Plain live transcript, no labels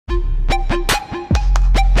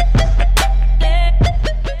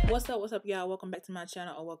What's up, y'all? Welcome back to my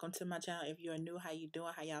channel, or welcome to my channel. If you're new, how you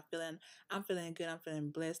doing? How y'all feeling? I'm feeling good. I'm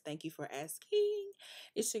feeling blessed. Thank you for asking.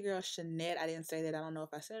 It's your girl Shanette. I didn't say that. I don't know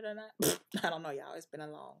if I said it or not. I don't know, y'all. It's been a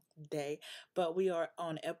long day, but we are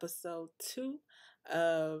on episode 2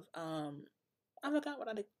 of I forgot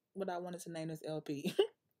what I wanted to name this LP.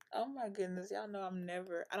 Oh my goodness, y'all know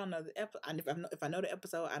I don't know the episode. If I know the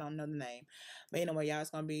episode, I don't know the name. But anyway, y'all,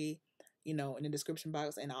 it's gonna be, in the description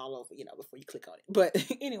box and all over, before you click on it. But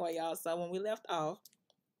anyway, y'all, so when we left off,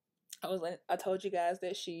 I told you guys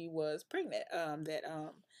that she was pregnant. That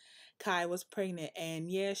Kai was pregnant, and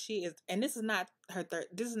yeah, she is. And this is not her third.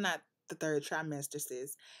 This is not the third trimester,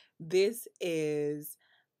 sis. This is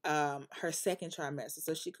her second trimester,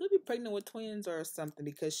 so she could be pregnant with twins or something,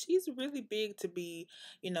 because she's really big to be,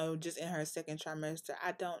 just in her second trimester.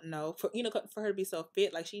 I don't know, for her to be so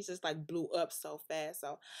fit, like she's just like blew up so fast.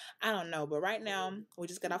 So I don't know, but right now we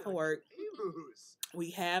just got off of work. We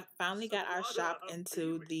have finally got our shop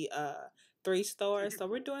into the 3 stores, so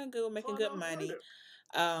we're doing good, making good money.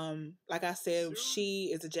 Like I said,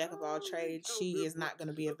 she is a jack of all trades. She is not going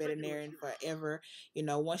to be a veterinarian forever.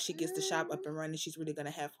 Once she gets the shop up and running, she's really going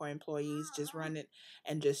to have her employees just run it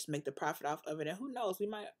and just make the profit off of it. And who knows, we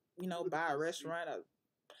might, buy a restaurant, or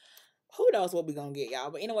who knows what we're going to get,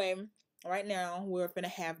 y'all. But anyway, right now we're going to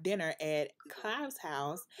have dinner at Clive's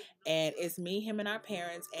house, and it's me, him, and our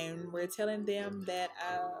parents, and we're telling them that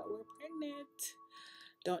we're pregnant.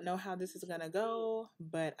 Don't know how this is gonna go,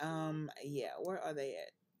 but yeah, where are they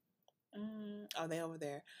at? Oh, they over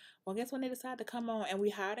there. Well, guess when they decide to come on, and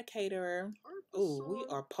we hired a caterer. Ooh, we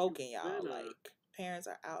are poking, y'all. Like, parents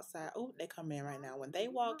are outside. Oh, they come in right now. When they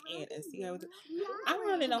walk in and see everything, I don't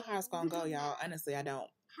really know how it's gonna go, y'all. Honestly, I don't.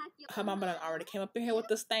 Her mama done already came up in here with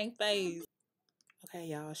the stank face. Okay,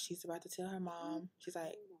 y'all, she's about to tell her mom. She's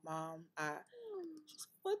like, Mom, she's like,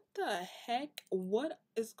 what the heck? What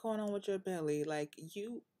is going on with your belly? Like,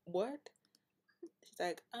 what? She's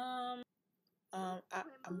like, I'm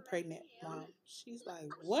pregnant, Mom. She's like,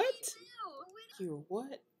 what? You're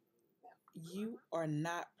what? You are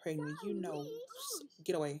not pregnant.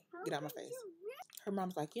 Get away. Get out of my face. Her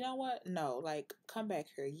mom's like, you know what? No, like, come back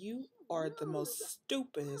here. You are the most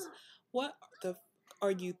stupidest. What the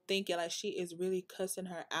are you thinking? Like, she is really cussing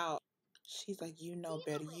her out. She's like, you know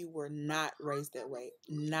better. You were not raised that way.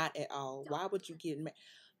 Not at all. Why would you get mad?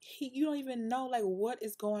 You don't even know, like, what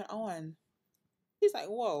is going on. She's like,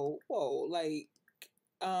 whoa, like,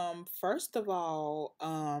 first of all,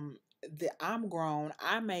 I'm grown.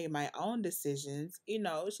 I made my own decisions.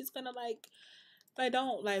 She's gonna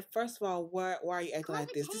don't, like, first of all, why are you acting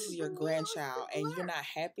like this? This is your grandchild and you're not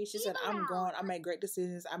happy. She said, I'm grown. I make great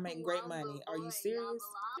decisions. I make great money. Are you serious?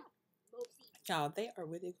 Y'all, they are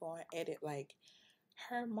really going at it. Like,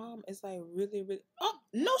 her mom is like really, really. Oh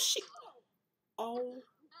no, oh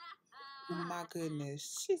my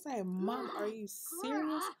goodness. She's like, Mom, are you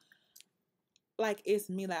serious? Like, it's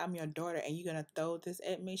me, like, I'm your daughter, and you're gonna throw this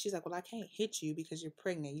at me? She's like, well, I can't hit you because you're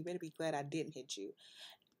pregnant. You better be glad I didn't hit you.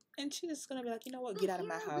 And she's just gonna be like, you know what? Get out of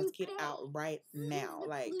my house. Get out right now.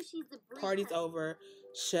 Like, party's over.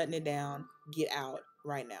 Shutting it down. Get out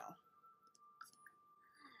right now.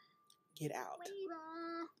 Get out.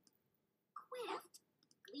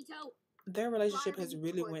 Their relationship has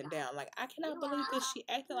really went down. Like, I cannot believe that she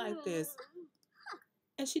acted like this.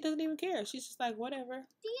 And she doesn't even care. She's just like, whatever.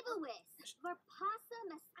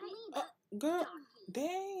 Girl,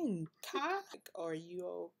 dang, Kai, are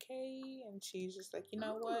you okay? And she's just like, you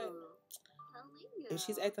know what? If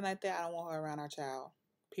she's acting like that, I don't want her around our child.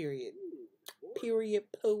 Period. Period.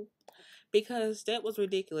 Poo. Because that was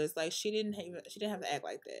ridiculous. Like, she didn't have to act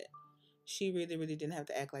like that. She really, really didn't have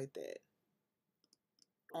to act like that.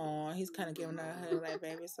 Oh, he's kind of giving her a hug, like,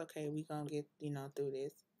 baby, it's okay. We gonna get, through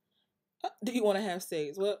this. Do you want to have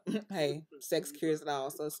sex? Well, hey, sex cures it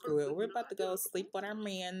all, so screw it. We're about to go sleep with our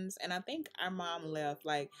mans. And I think our mom left.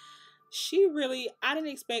 Like, I didn't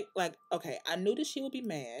expect, like, okay, I knew that she would be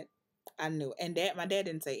mad. I knew. And my dad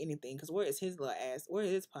didn't say anything, because where is his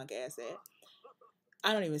punk ass at?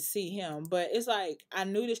 I don't even see him. But it's like, I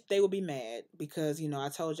knew that they would be mad because, I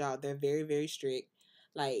told y'all they're very, very strict.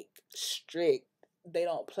 Like, strict. They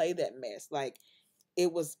don't play that mess. Like,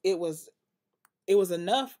 it was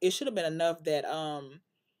enough. It should have been enough that I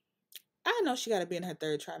know she got to be in her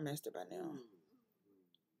 3rd trimester by now.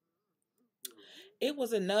 It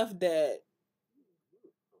was enough that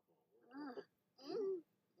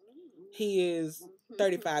he is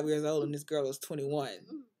 35 years old and this girl is 21.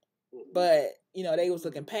 But, they was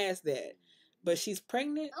looking past that. but she's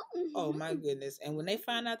pregnant. Oh my goodness. And when they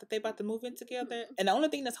find out that they about to move in together, and the only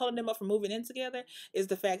thing that's holding them up from moving in together is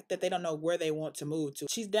the fact that they don't know where they want to move to.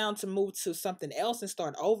 She's down to move to something else and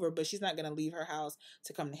start over, but she's not going to leave her house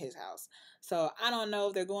to come to his house. So I don't know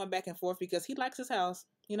if they're going back and forth because he likes his house.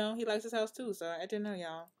 You know, he likes his house too. So I don't know,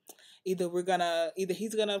 y'all. Either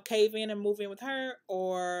he's gonna cave in and move in with her,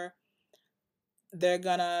 or they're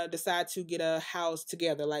gonna decide to get a house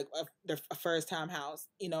together, like their first time house,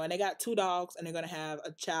 you know. And they got two dogs, and they're gonna have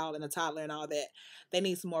a child and a toddler and all that. They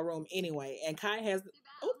need some more room anyway. And Kai has.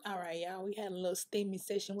 Oh, all right, y'all. We had a little steamy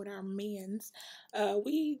session with our men's.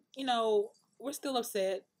 We're still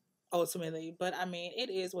upset ultimately, but I mean, it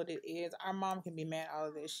is what it is. Our mom can be mad all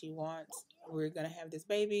of this she wants. We're gonna have this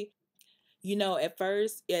baby. At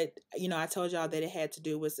first, I told y'all that it had to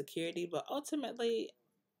do with security, but ultimately,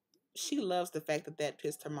 she loves the fact that that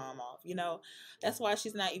pissed her mom off. That's why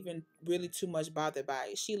she's not even really too much bothered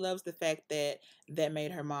by it. She loves the fact that that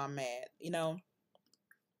made her mom mad.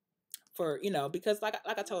 Because like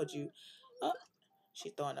I told you, oh,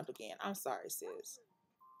 she's throwing up again. I'm sorry, sis.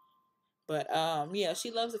 But yeah, she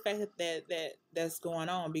loves the fact that's going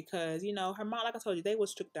on because her mom, like I told you, they were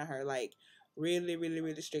strict on her, like really, really,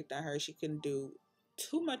 really strict on her. She couldn't do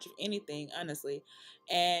too much of anything, honestly,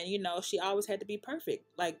 and she always had to be perfect,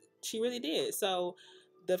 like she really did. So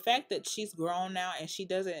the fact that she's grown now and she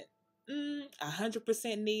doesn't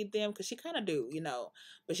 100% need them, because she kind of do,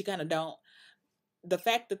 but she kind of don't. The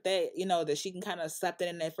fact that that she can kind of slap that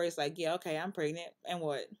in their face, like, yeah, okay, I'm pregnant, and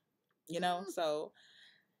what, so.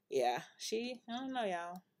 Yeah, I don't know,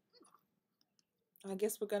 y'all. I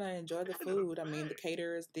guess we're gonna enjoy the food. I mean, the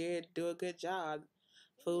caterers did do a good job.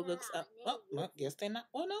 Food looks up. Oh, well, guess they're not.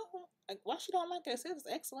 Well, no. Like, why she don't like it? It says it's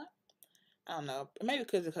excellent. I don't know. Maybe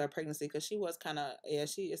because of her pregnancy, because she was kind of, yeah,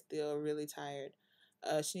 she is still really tired.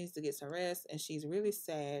 She needs to get some rest, and she's really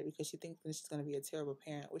sad because she thinks that she's going to be a terrible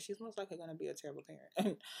parent, which she's most likely going to be a terrible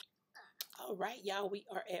parent. All right, y'all, we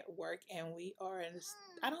are at work, and we are in,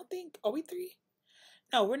 I don't think, are we three?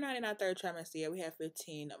 No, we're not in our third trimester yet. We have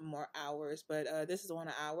 15 more hours, but this is one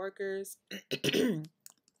of our workers.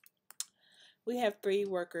 We have three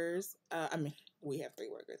workers. We have three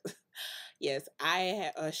workers. Yes,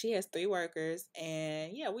 I have. She has three workers,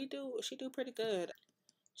 and yeah, we do. She do pretty good.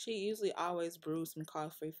 She usually always brews some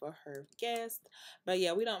coffee for her guests, but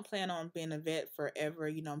yeah, we don't plan on being a vet forever.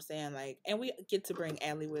 You know what I'm saying? Like, and we get to bring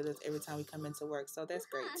Allie with us every time we come into work, so that's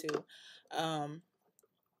great too. Um,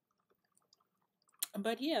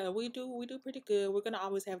 but yeah, we do pretty good. We're gonna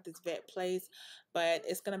always have this vet place, but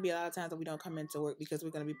it's gonna be a lot of times that we don't come into work because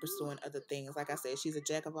we're gonna be pursuing other things. Like I said, she's a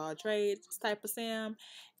jack of all trades type of Sam,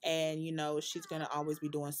 and she's gonna always be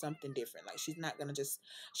doing something different. Like, she's not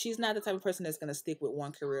the type of person that's gonna stick with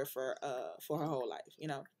one career for her whole life.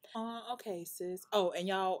 Okay, sis. Oh, and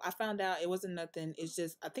y'all, I found out it wasn't nothing. It's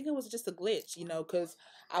just, I think it was just a glitch, because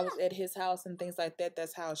I was at his house and things like that.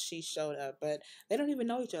 That's how she showed up. But they don't even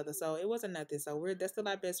know each other, so it wasn't nothing. So that's still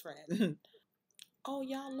our best friend. Oh,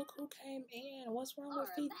 y'all, look who came in. What's wrong with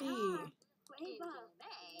Fifi?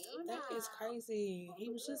 That is crazy. He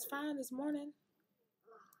was just fine this morning.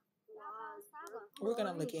 We're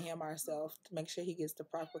gonna look at him ourselves to make sure he gets the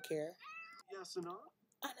proper care.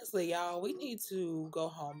 Honestly, y'all, we need to go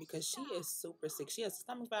home because she is super sick. She has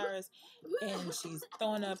stomach virus and she's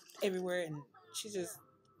throwing up everywhere, and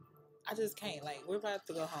I just can't. Like, we're about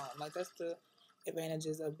to go home. Like, that's the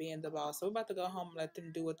advantages of being the boss. So we're about to go home and let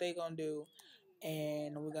them do what they gonna do,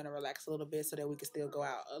 and we're gonna relax a little bit so that we can still go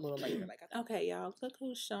out a little later. Okay, y'all, look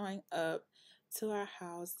who's showing up to our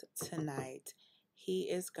house tonight. He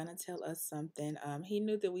is gonna tell us something. He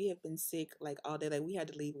knew that we have been sick like all day. Like, we had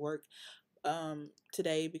to leave work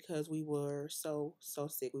today because we were so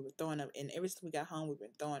sick. We were throwing up, and ever since we got home, we've been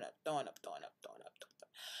throwing up, throwing up, throwing up, throwing up, throwing up.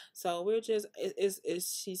 So we're just, is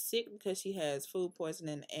she's sick because she has food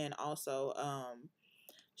poisoning, and also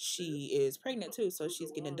she is pregnant too, so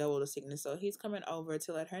she's getting double the sickness. So he's coming over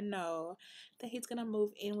to let her know that he's gonna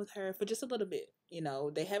move in with her for just a little bit.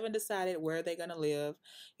 They haven't decided where they're gonna live.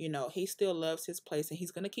 He still loves his place and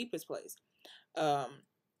he's gonna keep his place.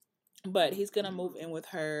 But he's gonna move in with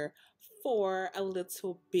her for a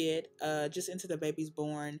little bit, just into the baby's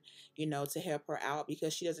born, to help her out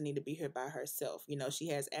because she doesn't need to be here by herself. She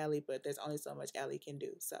has Allie, but there's only so much Allie can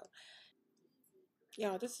do. So,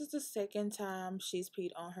 y'all, this is the second time she's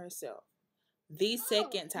peed on herself. The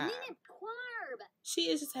second time. She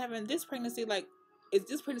is just having this pregnancy, like,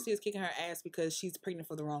 this pregnancy is kicking her ass because she's pregnant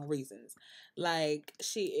for the wrong reasons. Like,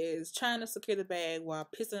 she is trying to secure the bag while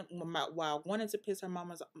wanting to piss her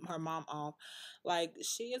mom off. Like,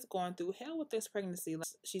 she is going through hell with this pregnancy. Like,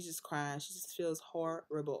 she's just crying. She just feels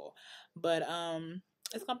horrible. But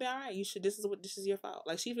It's gonna be all right. You should. This is your fault.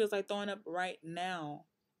 Like, she feels like throwing up right now.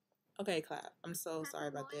 Okay, Clive. I'm so sorry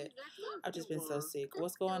about that. I've just been so sick.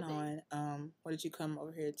 What's going on? What did you come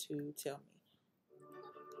over here to tell me?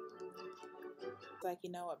 Like,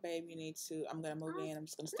 you know what, babe, you need to, I'm gonna move in. I'm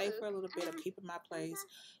just gonna stay for a little bit. I'm keeping my place.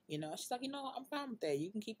 You know, she's like, you know, I'm fine with that.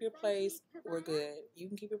 You can keep your place. We're good. You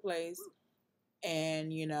can keep your place.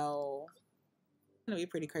 And, you know, gonna be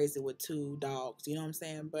pretty crazy with two dogs, you know what I'm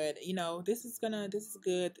saying? But you know, this is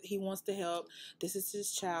good. He wants to help. This is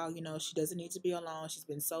his child, you know, she doesn't need to be alone. She's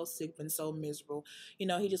been so sick, been so miserable. You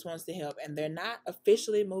know, he just wants to help. And they're not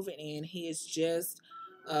officially moving in. He is just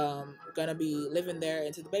gonna be living there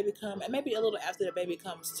until the baby come, and maybe a little after the baby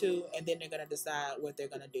comes too, and then they're gonna decide what they're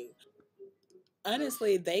gonna do.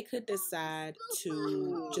 Honestly, they could decide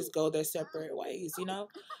to just go their separate ways, you know.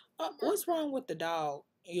 What's wrong with the dog?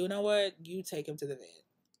 You know what? You take him to the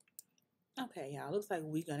vet. Okay, y'all. Looks like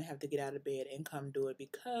we're gonna have to get out of bed and come do it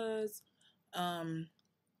because um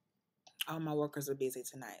all my workers are busy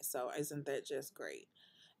tonight. So isn't that just great?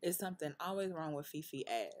 It's something always wrong with Fifi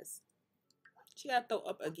ass. She got to throw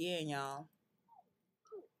up again, y'all.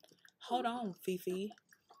 Hold on, Fifi.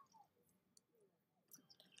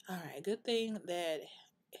 All right, good thing that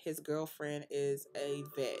his girlfriend is a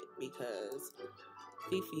vet because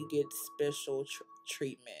Fifi gets special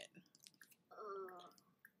treatment.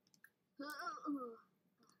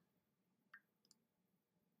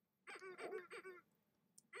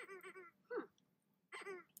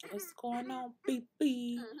 What's going on,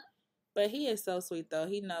 Fifi? But he is so sweet though.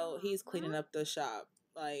 He's cleaning up the shop.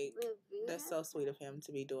 Like, that's so sweet of him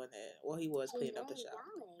to be doing that. Well, he was cleaning up the shop.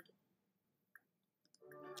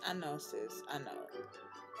 I know, sis. I know.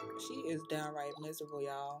 She is downright miserable,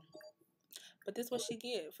 y'all. But this is what she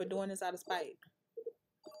get for doing this out of spite.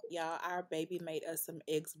 Y'all, our baby made us some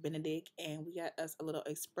eggs Benedict, and we got us a little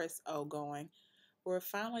espresso going. We're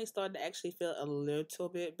finally starting to actually feel a little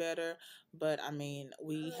bit better, but I mean,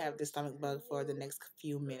 we have the stomach bug for the next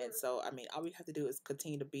few minutes. So I mean, all we have to do is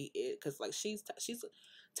continue to beat it, because like she's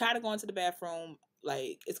tired of going to the bathroom.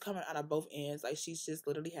 Like, it's coming out of both ends. Like, she's just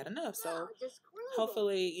literally had enough. So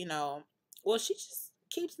hopefully, you know, well, she just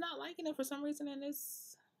keeps not liking it for some reason, and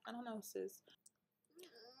it's, I don't know, sis.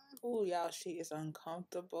 Oh, y'all, she is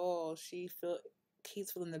uncomfortable.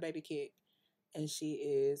 Keeps feeling the baby kick, and she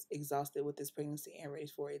is exhausted with this pregnancy and ready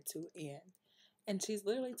for it to end. And she's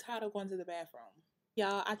literally tired of going to the bathroom.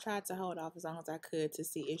 Y'all, I tried to hold off as long as I could to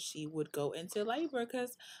see if she would go into labor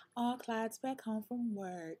because Clyde's back home from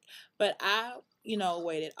work. But I, you know,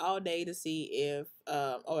 waited all day to see if,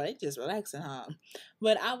 they just relaxing, huh?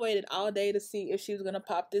 But I waited all day to see if she was going to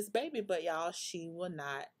pop this baby. But y'all, she will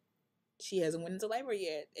not. She hasn't went into labor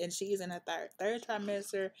yet. And she's in her third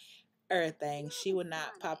trimester, everything. She would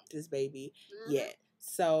not pop this baby yet.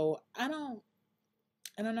 So I don't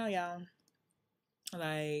know, y'all.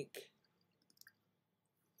 Like,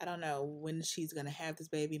 I don't know when she's gonna have this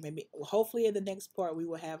baby. Maybe, hopefully, in the next part, we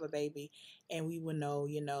will have a baby, and we will know,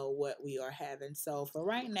 you know, what we are having. So for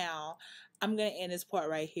right now, I'm gonna end this part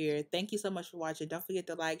right here. Thank you so much for watching. Don't forget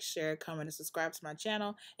to like, share, comment, and subscribe to my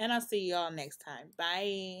channel. And I'll see y'all next time.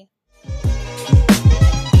 Bye.